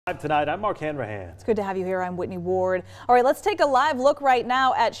Tonight, I'm Mark Hanrahan. It's good to have you here. I'm Whitney Ward. All right, let's take a live look right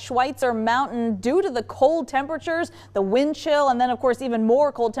now at Schweitzer Mountain. Due to the cold temperatures, the wind chill, and then of course even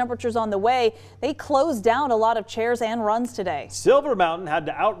more cold temperatures on the way, they closed down a lot of chairs and runs today. Silver Mountain had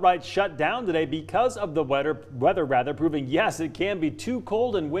to outright shut down today because of the weather, proving yes, it can be too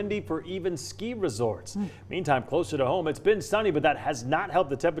cold and windy for even ski resorts. Meantime, closer to home, it's been sunny, but that has not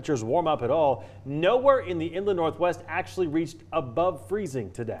helped the temperatures warm up at all. Nowhere in the inland Northwest actually reached above freezing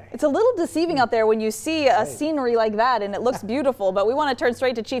today. It's a little deceiving out there when you see a scenery like that and it looks beautiful, but we want to turn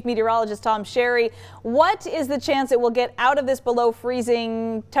straight to Chief Meteorologist Tom Sherry. What is the chance it will get out of this below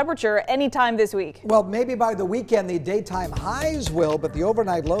freezing temperature anytime this week? Well, maybe by the weekend the daytime highs will, but the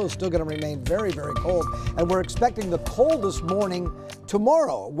overnight low is still going to remain very, very cold. And we're expecting the coldest morning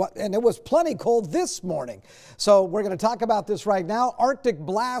tomorrow. And it was plenty cold this morning. So we're going to talk about this right now. Arctic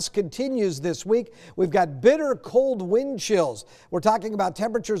blast continues this week. We've got bitter cold wind chills. We're talking about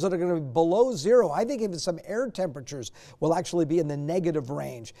temperatures that are going to be below zero. I think even some air temperatures will actually be in the negative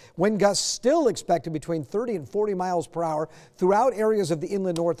range. Wind gusts still expected between 30 and 40 miles per hour throughout areas of the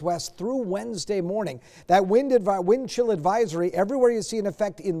inland Northwest through Wednesday morning. That wind chill advisory, everywhere you see an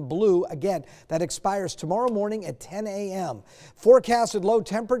effect in blue, again, that expires tomorrow morning at 10 a.m. Forecasted low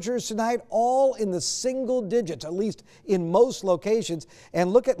temperatures tonight, all in the single digits, at least in most locations.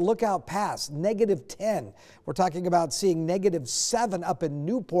 And look at Lookout Pass, -10. We're talking about seeing -7 up in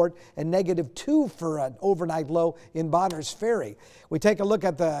Newport and -2 for an overnight low in Bonners Ferry. We take a look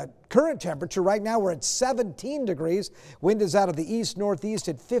at the current temperature. Right now we're at 17 degrees. Wind is out of the east-northeast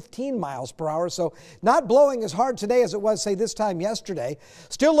at 15 miles per hour, so not blowing as hard today as it was, say, this time yesterday.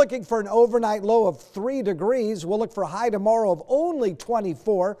 Still looking for an overnight low of 3 degrees. We'll look for a high tomorrow of only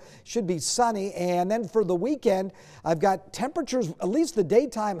 24. Should be sunny. And then for the weekend, I've got temperatures, at least the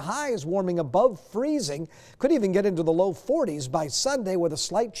daytime highs, warming above freezing. Could even get into the low 40s by Sunday with a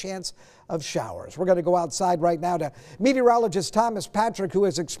slight chance of showers. We're going to go outside right now to meteorologist Thomas Patrick, who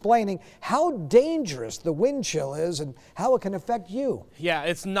is explaining how dangerous the wind chill is and how it can affect you. Yeah,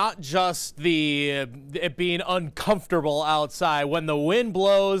 it's not just it being uncomfortable outside. When the wind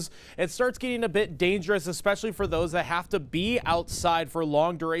blows, it starts getting a bit dangerous, especially for those that have to be outside for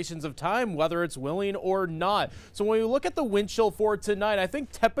long durations of time, whether it's willing or not. So when we look at the wind chill for tonight, I think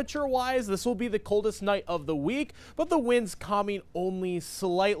temperature-wise, this will be the coldest night of the week, but the wind's calming only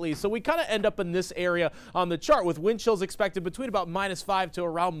slightly. So we kind of end up in this area on the chart with wind chills expected between about -5 to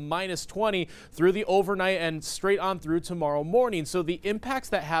around -20 through the overnight and straight on through tomorrow morning. So the impacts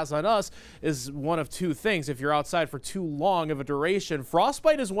that has on us is one of two things. If you're outside for too long of a duration,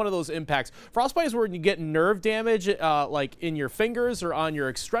 frostbite is one of those impacts. Frostbite is where you get nerve damage like in your fingers or on your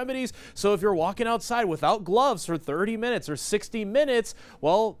extremities. So if you're walking outside without gloves for 30 minutes or 60 minutes,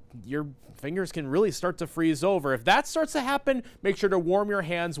 well, your fingers can really start to freeze over. If that starts to happen, make sure to warm your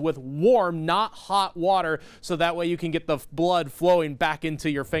hands with warm, not hot water, so that way you can get the blood flowing back into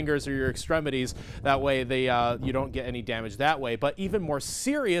your fingers or your extremities. That way you don't get any damage that way. But even more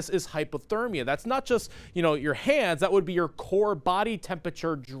serious is hypothermia. That's not just, your hands, that would be your core body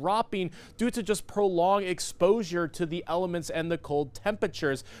temperature dropping due to just prolonged exposure to the elements and the cold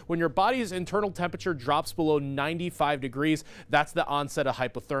temperatures. When your body's internal temperature drops below 95 degrees, that's the onset of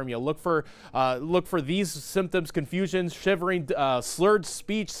hypothermia. Look for these symptoms: confusion, shivering, slurred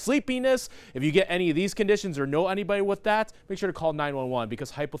speech, sleepiness. If you get any of these conditions or know anybody with that, make sure to call 911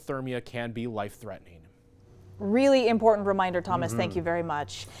 because hypothermia can be life-threatening. Really important reminder, Thomas. Thank you very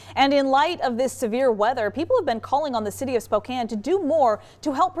much. And in light of this severe weather, people have been calling on the city of Spokane to do more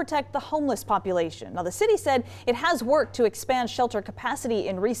to help protect the homeless population. Now, the city said it has worked to expand shelter capacity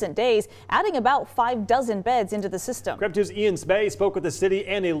in recent days, adding about 6 beds into the system. KREM 2's Ian Spey spoke with the city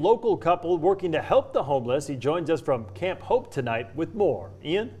and a local couple working to help the homeless. He joins us from Camp Hope tonight with more.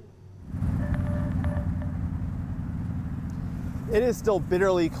 Ian? It is still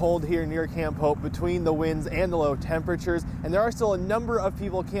bitterly cold here near Camp Hope between the winds and the low temperatures, and there are still a number of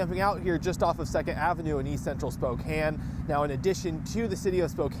people camping out here just off of 2nd Avenue in East Central Spokane. Now, in addition to the city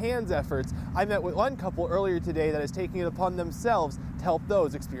of Spokane's efforts, I met with one couple earlier today that is taking it upon themselves to help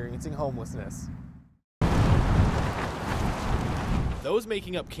those experiencing homelessness. Those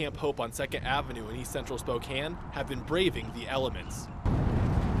making up Camp Hope on 2nd Avenue in East Central Spokane have been braving the elements.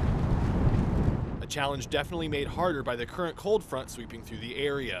 Challenge definitely made harder by the current cold front sweeping through the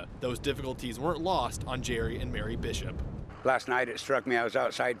area. Those difficulties weren't lost on Jerry and Mary Bishop. Last night it struck me, I was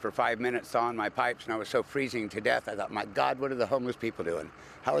outside for 5 minutes thawing my pipes and I was so freezing to death. I thought, my God, what are the homeless people doing?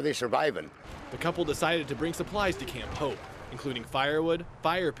 How are they surviving? The couple decided to bring supplies to Camp Hope, including firewood,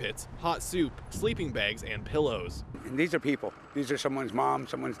 fire pits, hot soup, sleeping bags, and pillows. And these are people. These are someone's mom,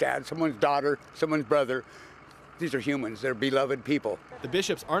 someone's dad, someone's daughter, someone's brother. These are humans. They're beloved people. The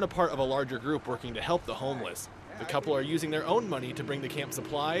Bishops aren't a part of a larger group working to help the homeless. The couple are using their own money to bring the camp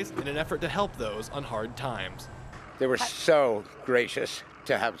supplies in an effort to help those on hard times. They were so gracious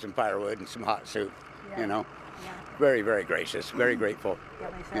to have some firewood and some hot soup, you know. Very, very gracious, very grateful,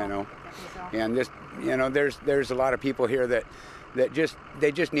 you know. And this, you know, there's a lot of people here that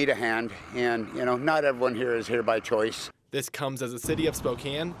they just need a hand, and you know, not everyone here is here by choice. This comes as the city of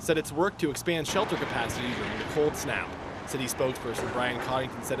Spokane said it's worked to expand shelter capacity during the cold snap. City spokesperson Brian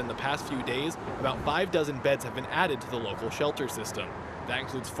Coddington said in the past few days, about 6 beds have been added to the local shelter system. That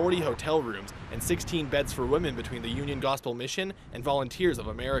includes 40 hotel rooms and 16 beds for women between the Union Gospel Mission and Volunteers of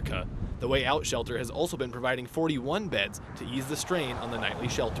America. The Way Out shelter has also been providing 41 beds to ease the strain on the nightly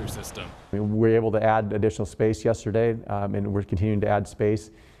shelter system. We were able to add additional space yesterday, and we're continuing to add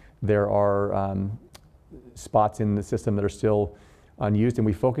space. There are spots in the system that are still unused, and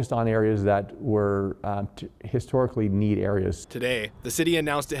we focused on areas that were historically need areas. Today, the city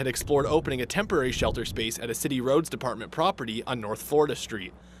announced it had explored opening a temporary shelter space at a city roads department property on North Florida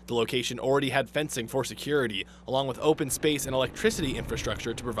Street. The location already had fencing for security, along with open space and electricity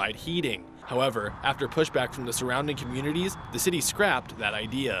infrastructure to provide heating. However, after pushback from the surrounding communities, the city scrapped that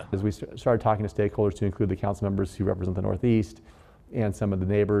idea. As we started talking to stakeholders, to include the council members who represent the Northeast and some of the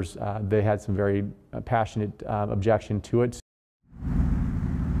neighbors, they had some very passionate objection to it.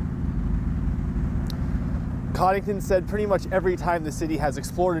 Coddington said pretty much every time the city has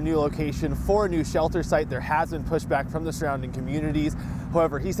explored a new location for a new shelter site, there has been pushback from the surrounding communities.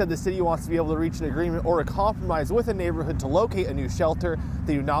 However, he said the city wants to be able to reach an agreement or a compromise with a neighborhood to locate a new shelter.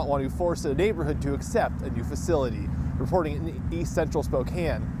 They do not want to force a neighborhood to accept a new facility. Reporting in East Central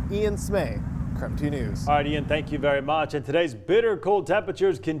Spokane, Ian Smay, KREM 2 News. All right, Ian, thank you very much. And today's bitter cold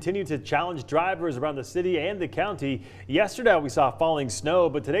temperatures continue to challenge drivers around the city and the county. Yesterday we saw falling snow,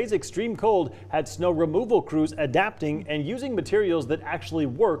 but today's extreme cold had snow removal crews adapting and using materials that actually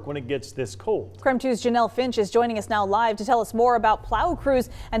work when it gets this cold. KREM 2's Janelle Finch is joining us now live to tell us more about plow crews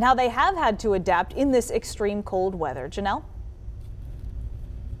and how they have had to adapt in this extreme cold weather. Janelle?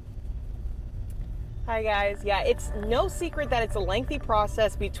 Hi guys. Yeah, it's no secret that it's a lengthy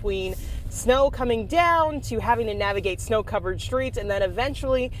process between snow coming down to having to navigate snow-covered streets and then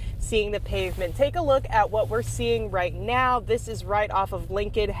eventually seeing the pavement. Take a look at what we're seeing right now. This is right off of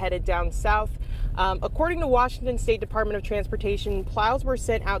Lincoln headed down south. According to Washington State Department of Transportation, plows were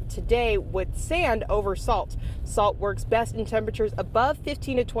sent out today with sand over salt. Salt works best in temperatures above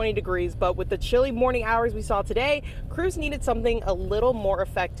 15 to 20 degrees, but with the chilly morning hours we saw today, crews needed something a little more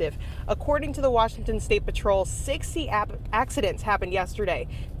effective. According to the Washington State Patrol, 60 accidents happened yesterday.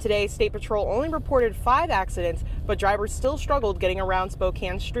 Today, State Patrol only reported 5 accidents, but drivers still struggled getting around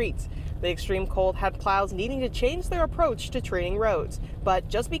Spokane streets. The extreme cold had plows needing to change their approach to treating roads. But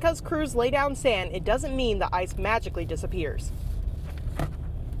just because crews lay down sand, it doesn't mean the ice magically disappears.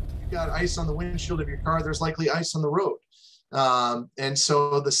 You've got ice on the windshield of your car, there's likely ice on the road. And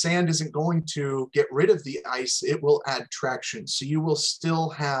so the sand isn't going to get rid of the ice, it will add traction. So you will still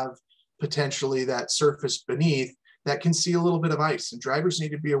have potentially that surface beneath that can see a little bit of ice. And drivers need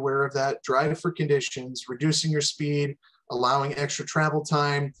to be aware of that. Drive for conditions, reducing your speed, allowing extra travel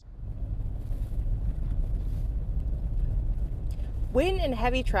time. Wind and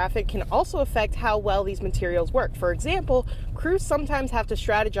heavy traffic can also affect how well these materials work. For example, crews sometimes have to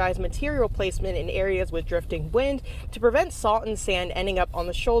strategize material placement in areas with drifting wind to prevent salt and sand ending up on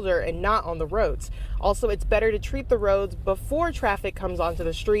the shoulder and not on the roads. Also, it's better to treat the roads before traffic comes onto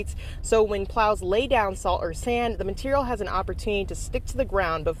the streets, so when plows lay down salt or sand, the material has an opportunity to stick to the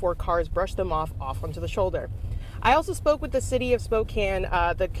ground before cars brush them off onto the shoulder. I also spoke with the city of Spokane,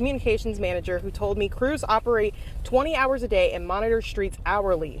 the communications manager, who told me crews operate 20 hours a day and monitor streets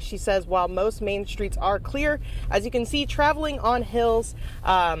hourly. She says while most main streets are clear, as you can see, traveling on hills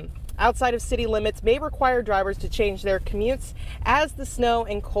outside of city limits may require drivers to change their commutes as the snow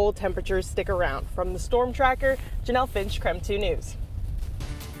and cold temperatures stick around. From the Storm Tracker, Janelle Finch, KREM 2 News.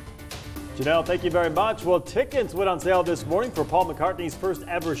 Janelle, thank you very much. Well, tickets went on sale this morning for Paul McCartney's first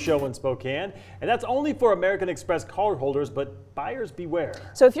ever show in Spokane, and that's only for American Express cardholders, but buyers beware.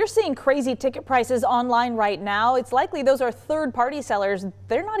 So if you're seeing crazy ticket prices online right now, it's likely those are third-party sellers.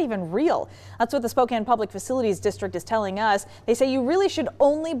 They're not even real. That's what the Spokane Public Facilities District is telling us. They say you really should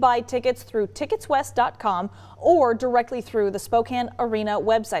only buy tickets through ticketswest.com or directly through the Spokane Arena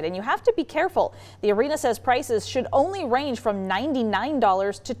website. And you have to be careful. The arena says prices should only range from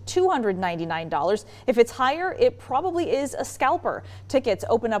 $99 to $299. If it's higher, it probably is a scalper. Tickets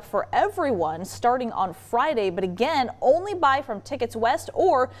open up for everyone starting on Friday, but again, only buy from Tickets West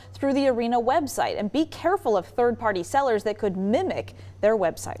or through the arena website. And be careful of third-party sellers that could mimic their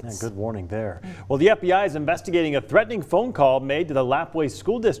websites. Yeah, good warning there. Well, the FBI is investigating a threatening phone call made to the Lapwai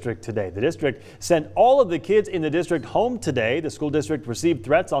School District today. The district sent all of the kids in the district home today. The school district received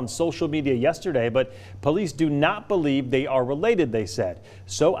threats on social media yesterday, but police do not believe they are related, they said.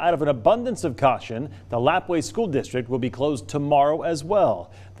 So out of an abundance of caution, the Lapwai School District will be closed tomorrow as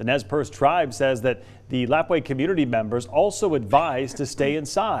well. The Nez Perce tribe says that the Lapwai community members also advised to stay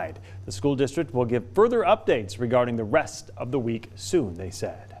inside. The school district will give further updates regarding the rest of the week soon, they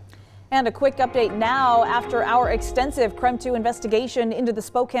said. And a quick update now. After our extensive KREM 2 investigation into the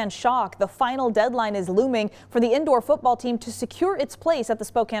Spokane Shock, the final deadline is looming for the indoor football team to secure its place at the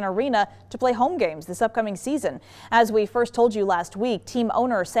Spokane Arena to play home games this upcoming season. As we first told you last week, team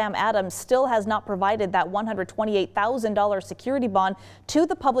owner Sam Adams still has not provided that $128,000 security bond to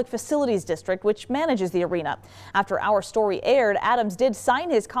the Public Facilities District, which manages the arena. After our story aired, Adams did sign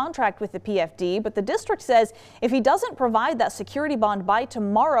his contract with the PFD, but the district says if he doesn't provide that security bond by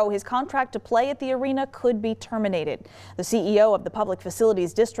tomorrow, his contract to play at the arena could be terminated. The CEO of the Public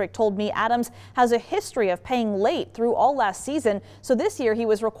Facilities District told me Adams has a history of paying late through all last season, so this year he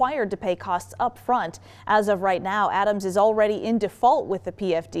was required to pay costs up front. As of right now, Adams is already in default with the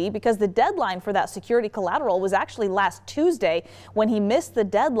PFD because the deadline for that security collateral was actually last Tuesday. When he missed the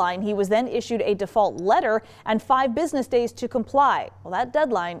deadline, he was then issued a default letter and 5 business days to comply. Well, that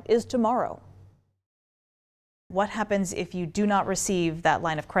deadline is tomorrow. What happens if you do not receive that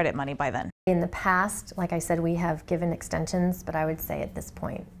line of credit money by then? In the past, like I said, we have given extensions, but I would say at this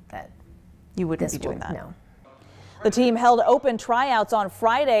point that you wouldn't be doing that. No. The team held open tryouts on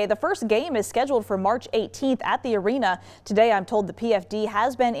Friday. The first game is scheduled for March 18th at the arena. Today, I'm told the PFD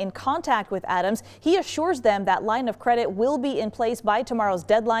has been in contact with Adams. He assures them that line of credit will be in place by tomorrow's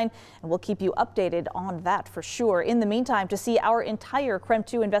deadline, and we'll keep you updated on that for sure. In the meantime, to see our entire KREM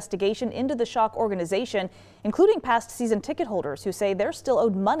 2 investigation into the Shock organization, including past season ticket holders who say they're still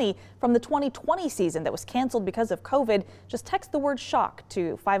owed money from the 2020 season that was canceled because of COVID, just text the word SHOCK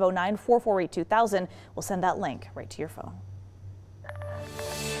to 509-448-2000. We'll send that link right to your phone.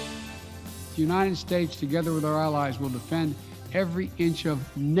 The United States, together with our allies, will defend every inch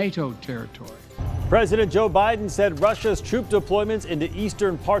of NATO territory. President Joe Biden said Russia's troop deployments into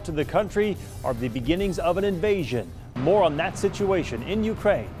eastern parts of the country are the beginnings of an invasion. More on that situation in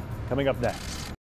Ukraine coming up next.